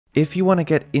If you want to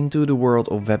get into the world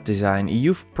of web design,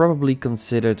 you've probably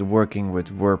considered working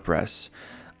with WordPress.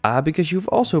 Because you've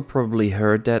also probably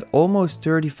heard that almost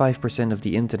 35% of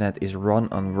the internet is run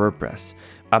on WordPress.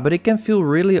 But it can feel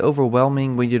really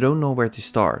overwhelming when you don't know where to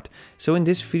start. So in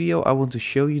this video I want to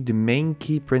show you the main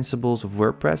key principles of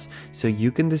WordPress so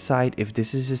you can decide if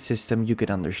this is a system you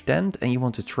can understand and you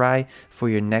want to try for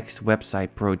your next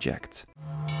website project.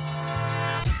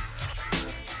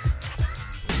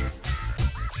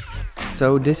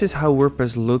 So this is how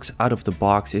WordPress looks out of the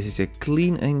box. This is a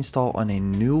clean install on a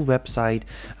new website.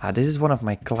 This is one of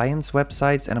my clients'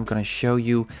 websites and I'm going to show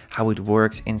you how it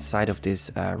works inside of this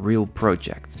real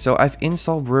project. So I've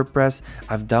installed WordPress.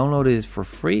 I've downloaded it for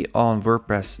free on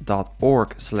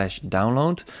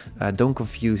wordpress.org/download. Don't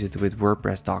confuse it with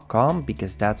wordpress.com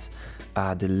because that's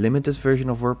the limited version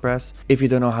of WordPress. If you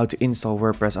don't know how to install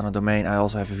WordPress on a domain, I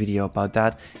also have a video about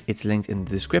that. It's linked in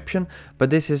the description. But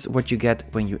this is what you get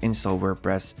when you install WordPress.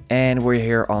 And we're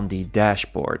here on the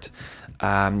dashboard.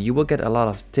 You will get a lot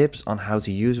of tips on how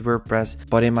to use WordPress,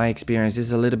 but in my experience this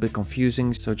is a little bit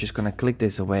confusing, so just gonna click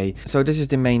this away. So this is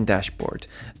the main dashboard.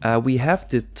 We have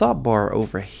the top bar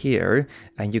over here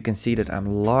and you can see that I'm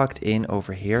logged in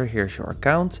over here. Here's your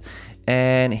account.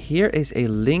 And here is a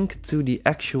link to the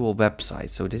actual website.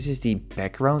 So this is the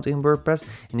background in WordPress.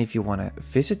 And if you want to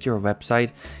visit your website,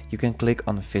 you can click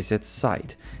on visit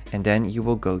site. And then you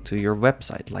will go to your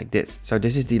website like this. So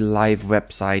this is the live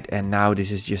website. And now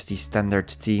this is just the standard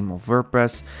theme of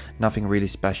WordPress. Nothing really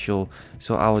special.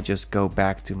 So I will just go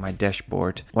back to my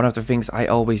dashboard. One of the things I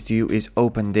always do is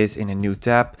open this in a new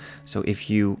tab. So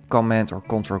if you comment or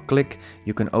control click,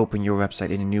 you can open your website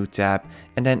in a new tab.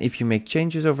 And then if you make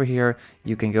changes over here,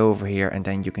 you can go over here and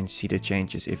then you can see the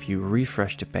changes if you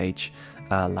refresh the page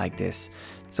like this.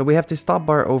 So we have this top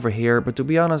bar over here, but to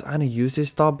be honest, I don't use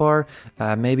this top bar,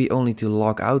 maybe only to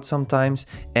log out sometimes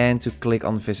and to click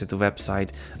on visit the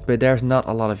website, but there's not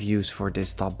a lot of use for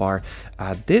this top bar.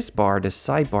 This bar, the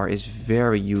sidebar, is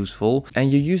very useful and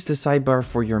you use the sidebar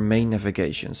for your main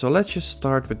navigation. So let's just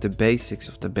start with the basics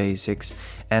of the basics,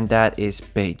 and that is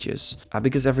pages,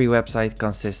 because every website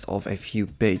consists of a few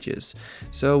pages.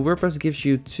 So WordPress gives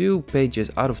you 2 pages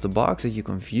out of the box that you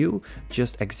can view,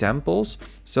 just examples.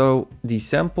 So the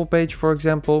sample page, for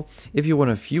example, if you want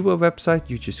to view a website,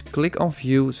 you just click on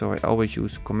view. So I always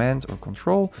use Command or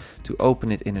Control to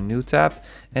open it in a new tab,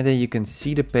 and then you can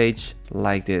see the page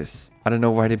like this. I don't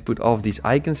know why they put all of these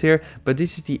icons here, but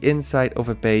this is the inside of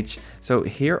a page. So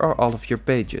here are all of your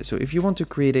pages. So if you want to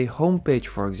create a home page,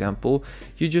 for example,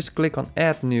 you just click on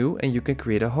add new and you can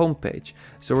create a home page.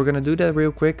 So we're going to do that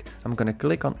real quick. I'm going to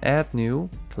click on add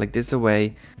new, click this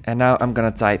away, and now I'm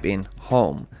going to type in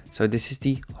home. So this is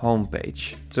the home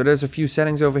page. So there's a few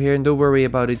settings over here and don't worry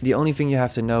about it. The only thing you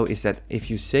have to know is that if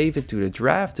you save it to the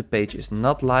draft, the page is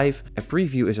not live. A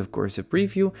preview is of course a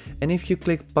preview. And if you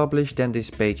click publish, then this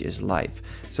page is live.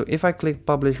 So if I click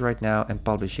publish right now and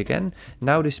publish again,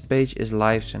 now this page is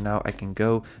live. So now I can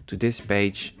go to this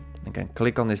page. I can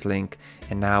click on this link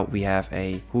and now we have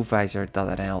a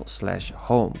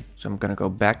whovisor.nl/home. So I'm gonna go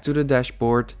back to the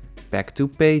dashboard, back to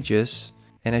pages.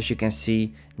 And as you can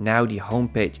see, now the home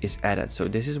page is added. So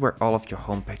this is where all of your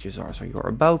home pages are. So your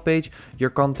about page,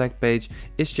 your contact page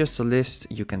is just a list.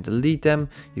 You can delete them,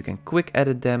 you can quick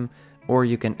edit them, or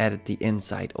you can edit the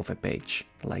inside of a page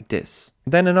like this.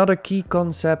 Then another key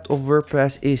concept of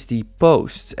WordPress is the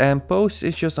posts, and posts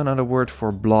is just another word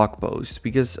for blog posts,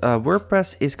 because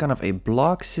WordPress is kind of a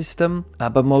blog system,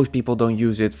 but most people don't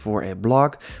use it for a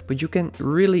blog. But you can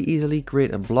really easily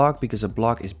create a blog because a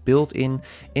blog is built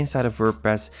inside of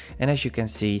WordPress. And as you can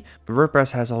see,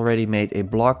 WordPress has already made a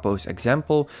blog post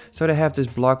example. So they have this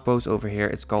blog post over here.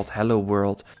 It's called Hello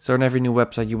World. So in every new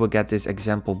website you will get this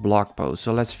example blog post.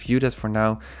 So let's view that for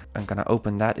now. I'm gonna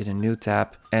open that in a new tab.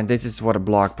 And this is what a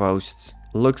blog post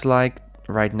looks like.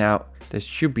 Right now there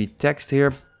should be text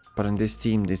here, but in this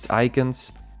theme it's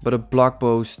icons. But a blog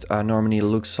post normally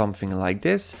looks something like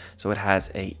this. So it has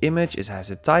an image, it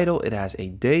has a title, it has a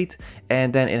date,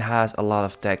 and then it has a lot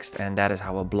of text, and that is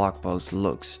how a blog post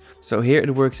looks. So here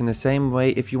it works in the same way.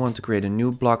 If you want to create a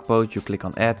new blog post, you click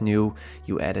on add new,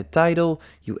 you add a title,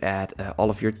 you add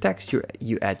all of your text, you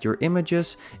add your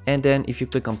images, and then if you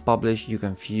click on publish, you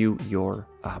can view your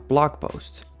blog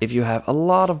posts. If you have a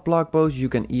lot of blog posts, you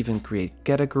can even create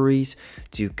categories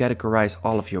to categorize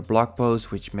all of your blog posts,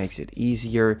 which makes it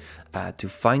easier to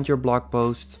find your blog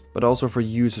posts. But also for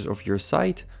users of your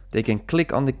site, they can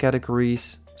click on the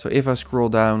categories. So if I scroll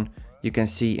down, you can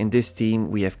see in this theme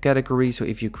we have categories. So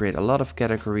if you create a lot of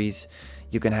categories,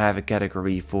 you can have a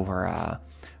category for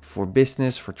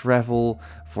business, for travel,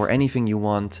 for anything you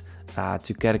want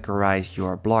to categorize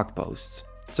your blog posts.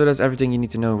 So that's everything you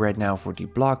need to know right now for the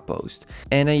blog post.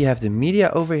 And then you have the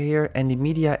media over here, and the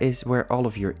media is where all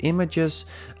of your images,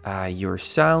 your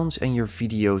sounds and your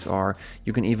videos are.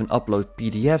 You can even upload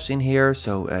PDFs in here,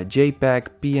 so JPEG,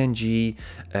 PNG,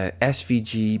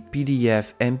 SVG,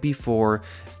 PDF, MP4.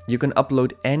 You can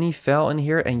upload any file in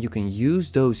here and you can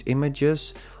use those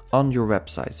images on your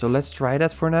website. So let's try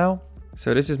that for now.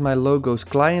 So this is my logos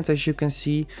client. As you can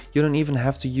see, you don't even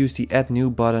have to use the add new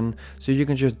button. So you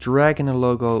can just drag in a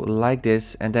logo like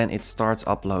this and then it starts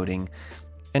uploading.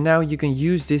 And now you can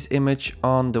use this image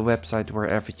on the website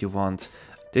wherever you want.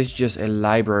 This is just a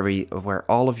library where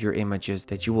all of your images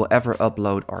that you will ever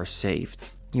upload are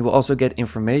saved. You will also get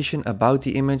information about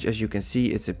the image. As you can see,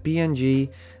 it's a PNG.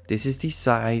 This is the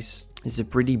size. It's a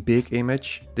pretty big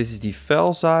image. This is the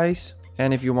file size.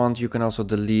 And if you want, you can also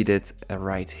delete it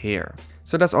right here.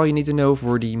 So that's all you need to know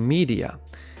for the media.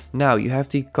 Now you have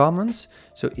the comments.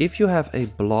 So if you have a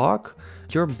blog,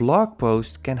 your blog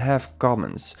post can have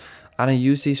comments. I don't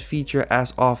use this feature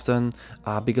as often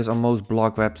because on most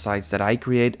blog websites that I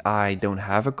create, I don't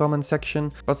have a comment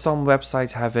section, but some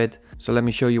websites have it. So let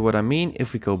me show you what I mean.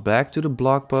 If we go back to the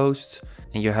blog post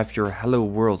and you have your Hello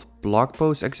World blog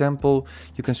post example,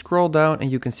 you can scroll down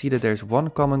and you can see that there's one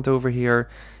comment over here.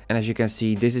 And as you can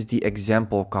see, this is the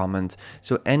example comment.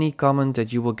 So any comment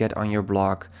that you will get on your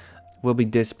blog will be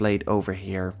displayed over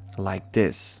here like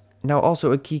this. Now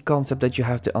also a key concept that you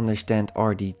have to understand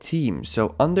are the themes.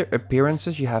 So under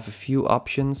appearances you have a few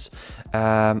options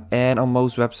and on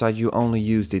most websites you only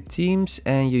use the themes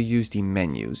and you use the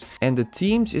menus. And the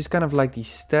themes is kind of like the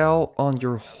style on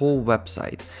your whole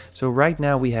website. So right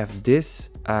now we have this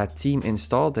theme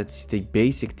installed. That's the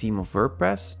basic theme of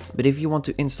WordPress. But if you want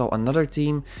to install another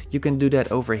theme, you can do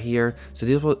that over here. So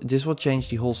this will change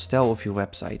the whole style of your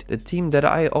website. The theme that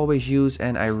I always use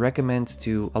and I recommend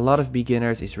to a lot of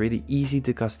beginners, is really easy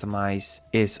to customize,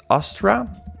 is Astra.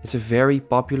 It's a very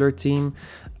popular theme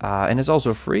and it's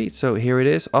also free. So here it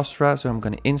is, Astra. So I'm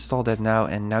going to install that now,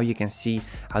 and now you can see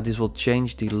how this will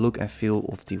change the look and feel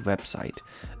of the website.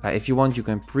 If you want, you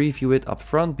can preview it up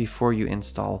front before you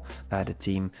install the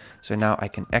theme. So now I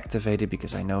can activate it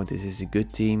because I know this is a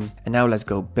good theme. And now let's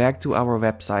go back to our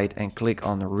website and click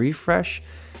on refresh.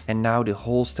 And now the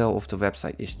whole style of the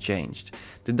website is changed.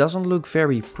 It doesn't look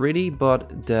very pretty,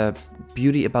 but the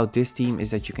beauty about this theme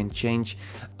is that you can change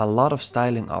a lot of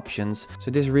styling options. So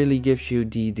this really gives you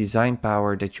the design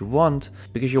power that you want,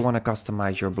 because you want to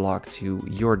customize your blog to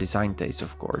your design taste,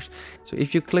 of course. So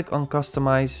if you click on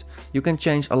customize, you can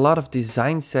change a lot of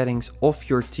design settings of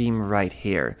your theme right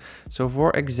here. So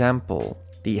for example,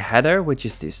 the header, which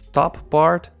is this top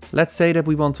part. Let's say that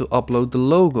we want to upload the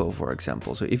logo, for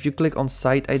example. So if you click on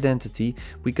site identity,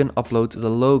 we can upload the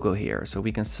logo here. So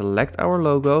we can select our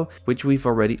logo, which we've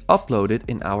already uploaded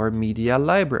in our media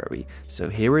library. So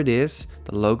here it is,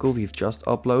 the logo we've just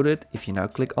uploaded. If you now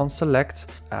click on select,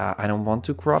 I don't want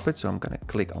to crop it, so I'm gonna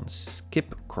click on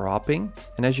skip cropping.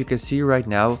 And as you can see right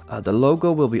now, the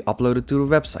logo will be uploaded to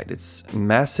the website. It's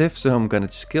massive, so I'm gonna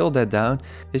scale that down.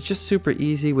 It's just super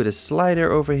easy with a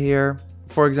slider over here.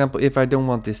 For example, if I don't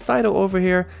want this title over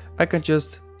here, I can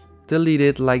just delete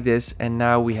it like this, and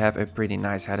now we have a pretty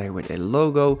nice header with a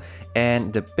logo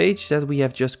and the page that we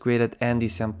have just created and the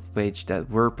sample page that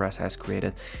WordPress has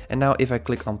created. And now if I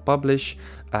click on publish,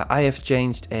 I have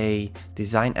changed a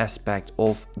design aspect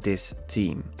of this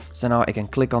theme. So now I can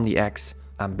click on the X,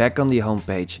 I'm back on the home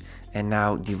page, and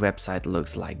now the website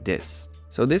looks like this.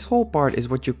 So this whole part is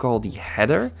what you call the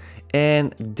header,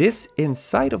 and this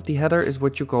inside of the header is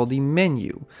what you call the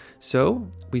menu. So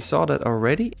we saw that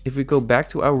already. If we go back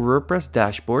to our WordPress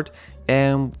dashboard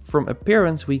and from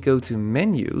appearance we go to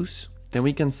menus, then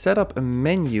we can set up a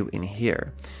menu in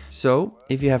here. So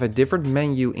if you have a different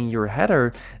menu in your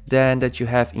header than that you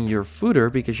have in your footer,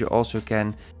 because you also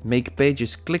can make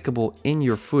pages clickable in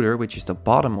your footer, which is the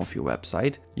bottom of your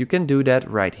website, you can do that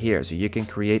right here. So you can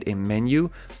create a menu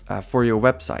for your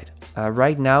website.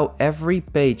 Right now, every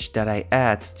page that I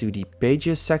add to the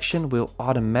pages section will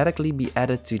automatically be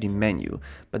added to the menu.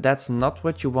 But that's not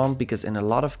what you want, because in a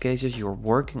lot of cases you're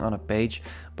working on a page,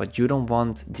 but you don't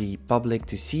want the public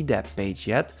to see that page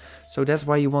yet. So that's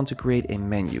why you want to create a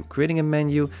menu. Creating a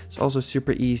menu is also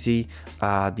super easy.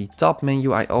 The top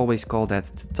menu, I always call that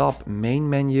the top main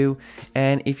menu.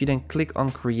 And if you then click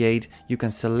on create, you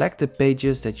can select the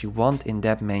pages that you want in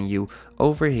that menu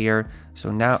over here.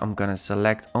 So now I'm gonna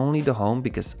select only the home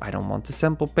because I don't want the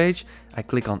sample page. I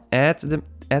click on add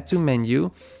to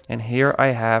menu, and here I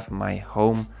have my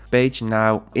home page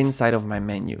now inside of my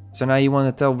menu. So now you want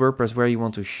to tell WordPress where you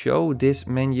want to show this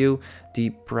menu. The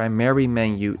primary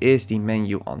menu is the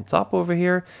menu on top over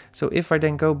here. So if I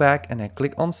then go back and I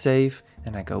click on save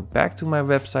and I go back to my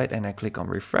website and I click on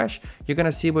refresh, you're going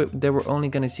to see that we're only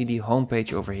going to see the home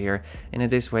page over here. And in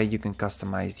this way you can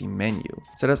customize the menu.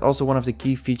 So that's also one of the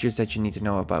key features that you need to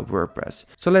know about WordPress.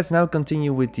 So let's now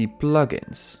continue with the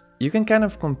plugins. You can kind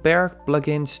of compare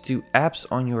plugins to apps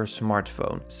on your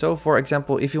smartphone. So for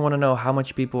example, if you want to know how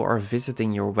much people are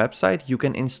visiting your website, you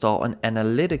can install an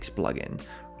analytics plugin,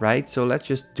 right? So let's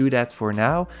just do that for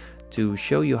now to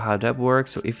show you how that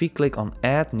works. So if we click on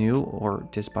add new, or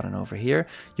this button over here,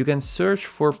 you can search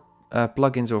for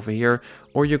plugins over here,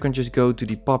 or you can just go to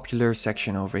the popular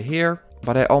section over here.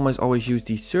 But I almost always use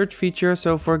the search feature.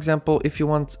 So for example, if you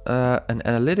want an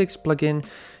analytics plugin,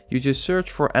 you just search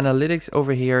for analytics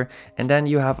over here, and then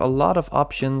you have a lot of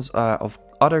options of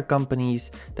other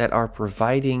companies that are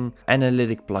providing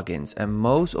analytic plugins, and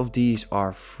most of these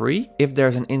are free. If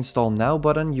there's an install now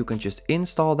button, you can just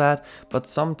install that, but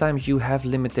sometimes you have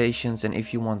limitations, and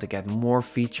if you want to get more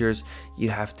features, you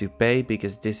have to pay,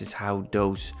 because this is how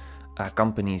those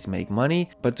companies make money.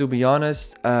 But to be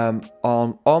honest,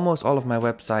 on almost all of my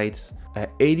websites,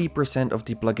 80% of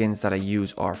the plugins that I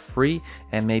use are free,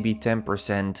 and maybe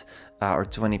 10% or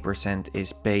 20%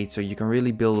 is paid. So you can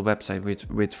really build a website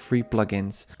with free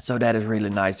plugins. So that is really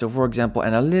nice. So for example,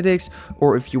 analytics,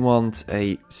 or if you want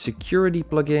a security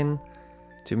plugin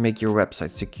to make your website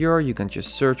secure, you can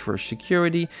just search for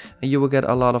security and you will get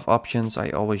a lot of options. I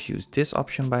always use this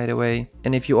option, by the way.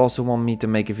 And if you also want me to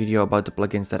make a video about the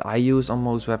plugins that I use on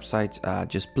most websites,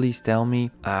 just please tell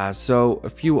me. So a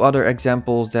few other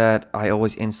examples that I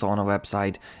always install on a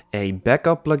website: a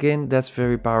backup plugin, that's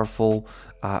very powerful.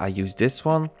 I use this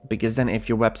one because then if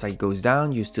your website goes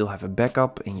down, you still have a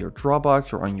backup in your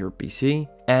Dropbox or on your PC.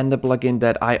 And the plugin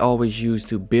that I always use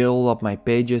to build up my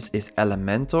pages is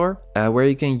Elementor, where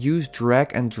you can use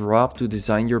drag and drop to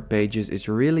design your pages. It's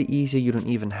really easy. You don't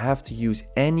even have to use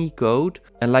any code.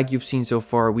 And like you've seen so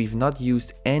far, we've not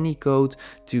used any code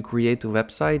to create the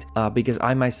website because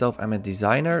I myself am a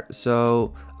designer.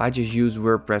 So I just use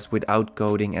WordPress without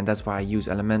coding, and that's why I use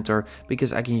Elementor,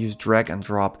 because I can use drag and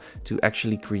drop to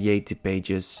actually create the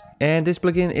pages. And this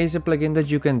plugin is a plugin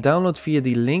that you can download via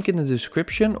the link in the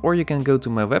description, or you can go to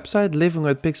my website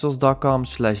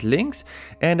livingwithpixels.com/links,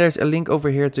 and there's a link over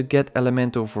here to get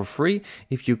Elementor for free.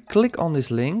 If you click on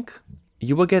this link,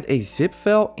 you will get a zip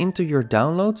file into your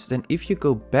downloads. Then if you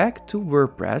go back to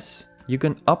WordPress, you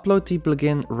can upload the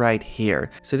plugin right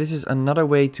here. So this is another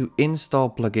way to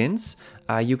install plugins.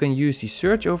 You can use the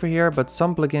search over here, but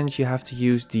some plugins you have to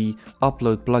use the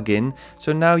upload plugin.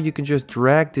 So now you can just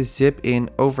drag this zip in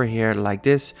over here like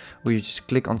this, where you just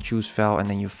click on choose file and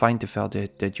then you find the file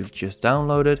that you've just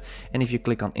downloaded. And if you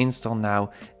click on install now,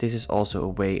 this is also a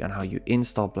way on how you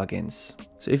install plugins.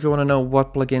 So if you want to know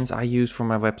what plugins I use for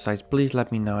my websites, please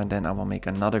let me know, and then I will make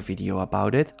another video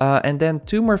about it. And then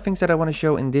two more things that I want to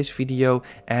show in this video,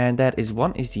 and that is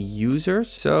one is the users.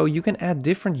 So you can add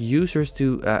different users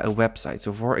to a website.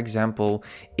 So for example,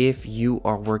 if you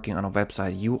are working on a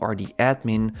website, you are the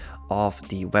admin of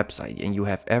the website and you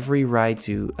have every right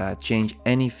to change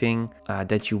anything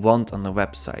that you want on the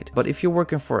website. But if you're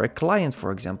working for a client,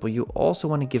 for example, you also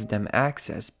want to give them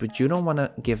access, but you don't want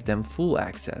to give them full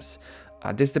access.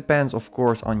 This depends, of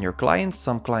course, on your client.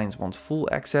 Some clients want full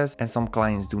access and some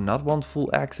clients do not want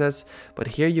full access. But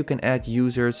here you can add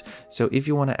users. So if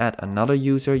you want to add another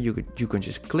user, you can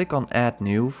just click on add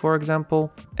new, for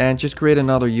example, and just create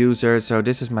another user. So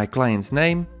this is my client's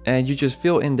name, and you just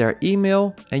fill in their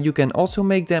email, and you can also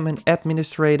make them an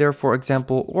administrator, for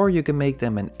example, or you can make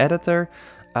them an editor.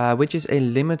 Which is a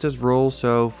limited role.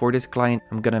 So for this client,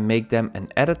 I'm gonna make them an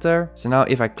editor. So now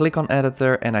if I click on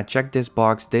editor and I check this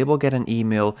box, they will get an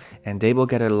email and they will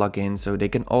get a login, so they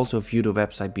can also view the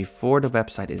website before the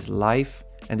website is live.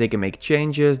 And they can make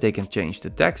changes, they can change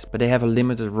the text, but they have a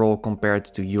limited role compared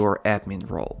to your admin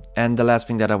role. And the last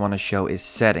thing that I want to show is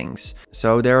settings.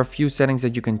 So there are a few settings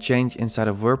that you can change inside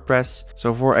of WordPress.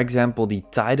 So for example, the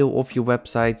title of your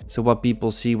website. So what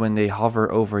people see when they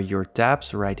hover over your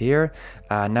tabs right here.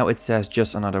 Now it says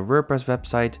just another WordPress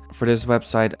website. For this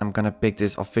website, I'm gonna pick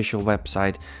this official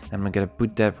website and I'm gonna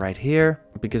put that right here,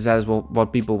 because that is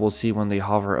what people will see when they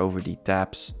hover over the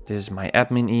tabs. This is my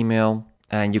admin email.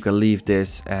 And you can leave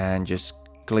this and just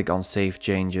click on Save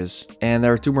Changes. And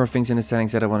there are two more things in the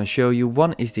settings that I want to show you.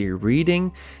 One is the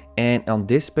reading. And on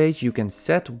this page, you can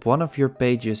set one of your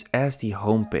pages as the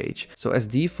home page. So as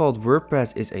default,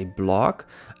 WordPress is a blog.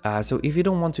 So if you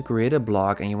don't want to create a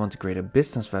blog and you want to create a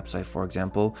business website, for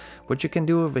example, what you can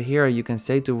do over here, you can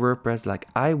say to WordPress, like,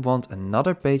 I want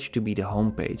another page to be the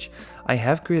home page. I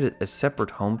have created a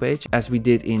separate home page as we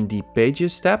did in the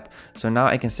pages step. So now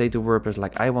I can say to WordPress,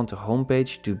 like, I want the home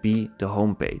page to be the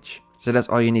home page. So that's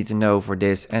all you need to know for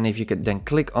this. And if you can then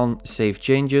click on Save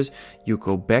Changes, you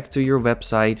go back to your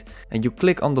website and you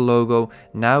click on the logo.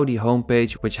 Now the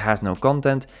homepage, which has no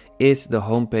content, is the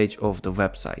homepage of the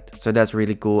website. So that's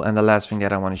really cool. And the last thing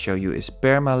that I want to show you is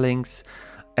permalinks.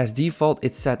 As default,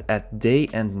 it's set at day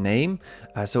and name.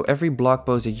 So every blog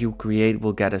post that you create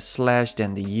will get a slash,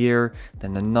 then the year,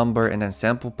 then the number, and then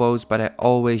sample post. But I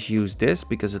always use this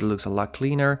because it looks a lot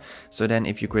cleaner. So then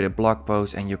if you create a blog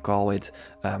post and you call it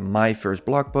my first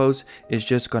blog post, it's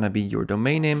just gonna be your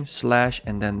domain name, slash,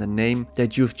 and then the name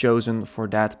that you've chosen for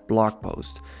that blog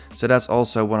post. So that's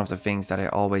also one of the things that I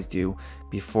always do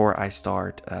before I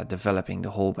start developing the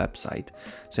whole website.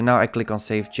 So now I click on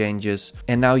Save Changes,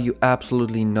 and now you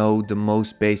absolutely know the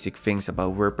most basic things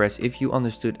about WordPress. If you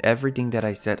understood everything that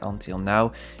I said until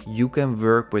now, you can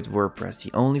work with WordPress.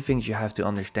 The only things you have to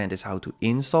understand is how to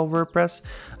install WordPress,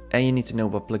 and you need to know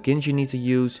what plugins you need to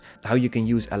use, how you can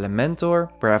use Elementor,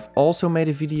 where I've also made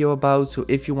a video about. So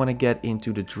if you want to get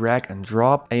into the drag and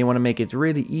drop and you want to make it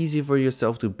really easy for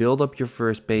yourself to build up your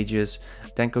first pages,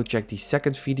 then go check the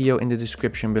second video in the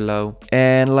description below.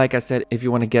 And like I said, if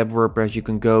you want to get WordPress, you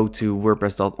can go to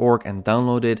wordpress.org and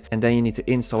download it, and then you need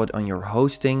to install it on your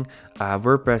hosting.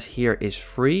 WordPress here is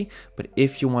free, but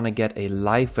if you want to get a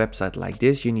live website like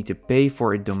this, you need to pay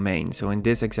for a domain. So in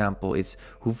this example, it's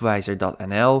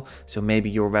hoefwijzer.nl. So maybe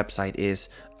your website is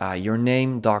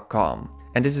yourname.com.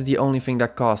 And this is the only thing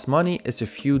that costs money. It's a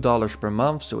few dollars per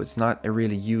month, so it's not a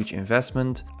really huge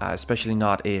investment, especially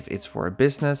not if it's for a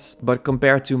business. But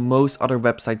compared to most other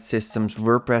website systems,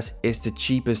 WordPress is the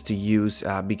cheapest to use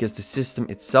because the system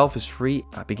itself is free,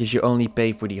 because you only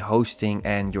pay for the hosting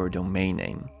and your domain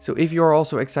name. So if you're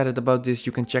also excited about this,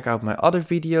 you can check out my other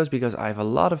videos, because I have a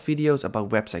lot of videos about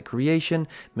website creation.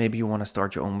 Maybe you want to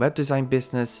start your own web design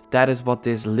business. That is what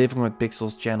this Living with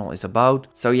Pixels channel is about.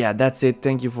 So yeah, that's it.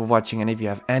 Thank you for watching, and if you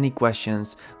have any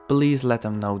questions, please let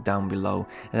them know down below,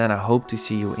 and then I hope to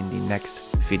see you in the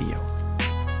next video.